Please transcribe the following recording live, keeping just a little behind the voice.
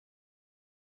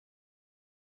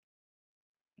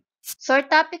So, our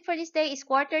topic for this day is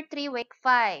Quarter 3, Week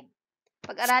 5.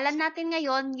 Pag-aralan natin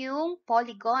ngayon yung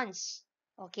polygons.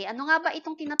 Okay, ano nga ba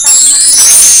itong tinatawag natin na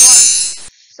polygon?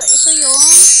 So, ito yung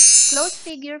closed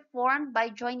figure formed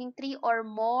by joining 3 or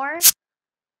more,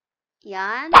 3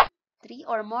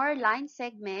 or more line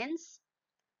segments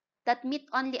that meet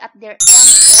only at their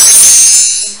end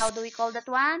points. And how do we call that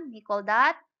one? We call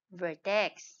that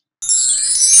vertex.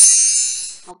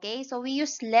 Okay, so we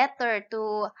use letter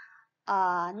to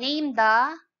name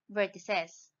the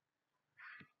vertices.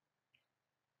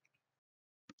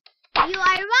 You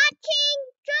are watching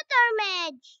Tutor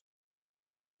Mej.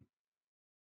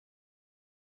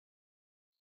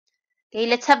 Okay,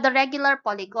 let's have the regular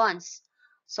polygons.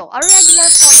 So, our regular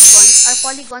polygons are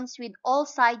polygons with all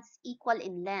sides equal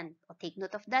in length. O, take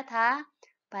note of that, ha?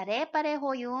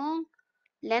 Pare-pareho yung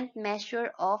length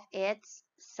measure of its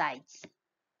sides.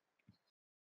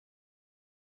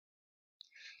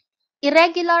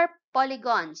 Irregular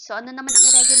polygons. So, ano naman ang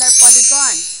irregular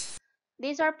polygons?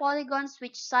 These are polygons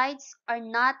which sides are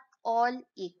not all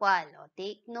equal. O,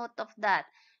 take note of that.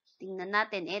 Tingnan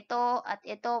natin, ito at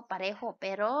ito pareho.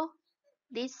 Pero,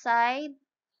 this side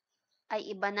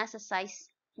ay iba na sa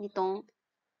size nitong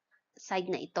side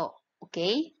na ito.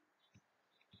 Okay?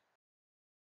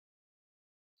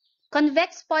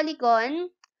 Convex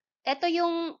polygon, ito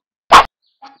yung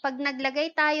pag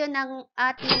naglagay tayo ng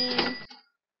ating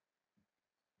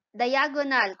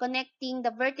diagonal connecting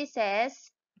the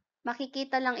vertices,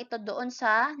 makikita lang ito doon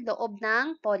sa loob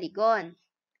ng polygon.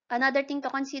 Another thing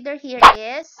to consider here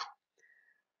is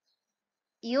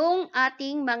yung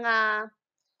ating mga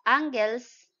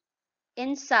angles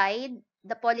inside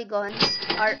the polygons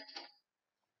are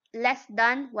less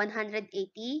than 180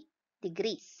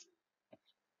 degrees.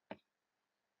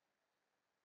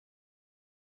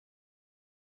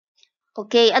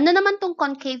 Okay, ano naman tong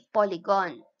concave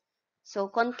polygon? So,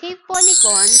 concave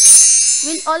polygons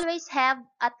will always have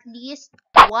at least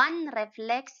one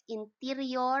reflex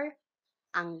interior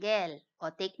angle.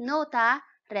 O, take note ha,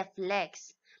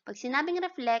 reflex. Pag sinabing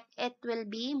reflect, it will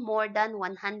be more than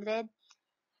 180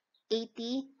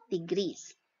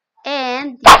 degrees.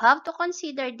 And you have to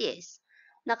consider this,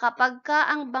 na kapag ka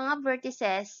ang mga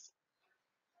vertices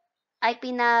ay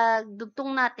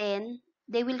pinagdugtong natin,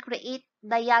 they will create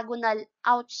diagonal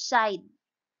outside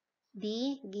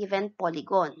the given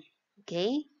polygon.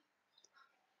 Okay?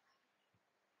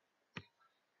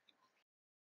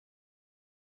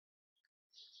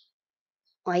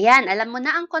 O ayan, alam mo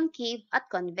na ang concave at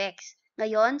convex.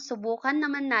 Ngayon, subukan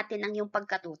naman natin ang iyong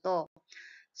pagkatuto.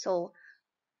 So,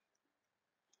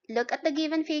 look at the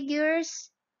given figures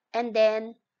and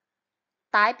then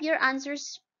type your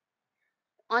answers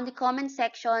on the comment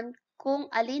section kung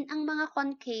alin ang mga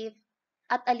concave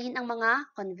at alin ang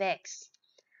mga convex.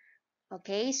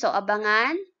 Okay, so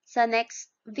abangan sa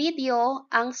next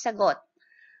video ang sagot.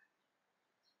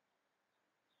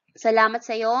 Salamat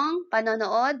sa iyong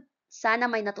panonood.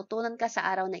 Sana may natutunan ka sa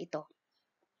araw na ito.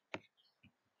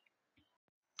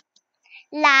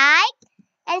 Like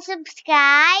and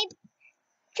subscribe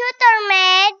Tutor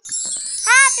Mej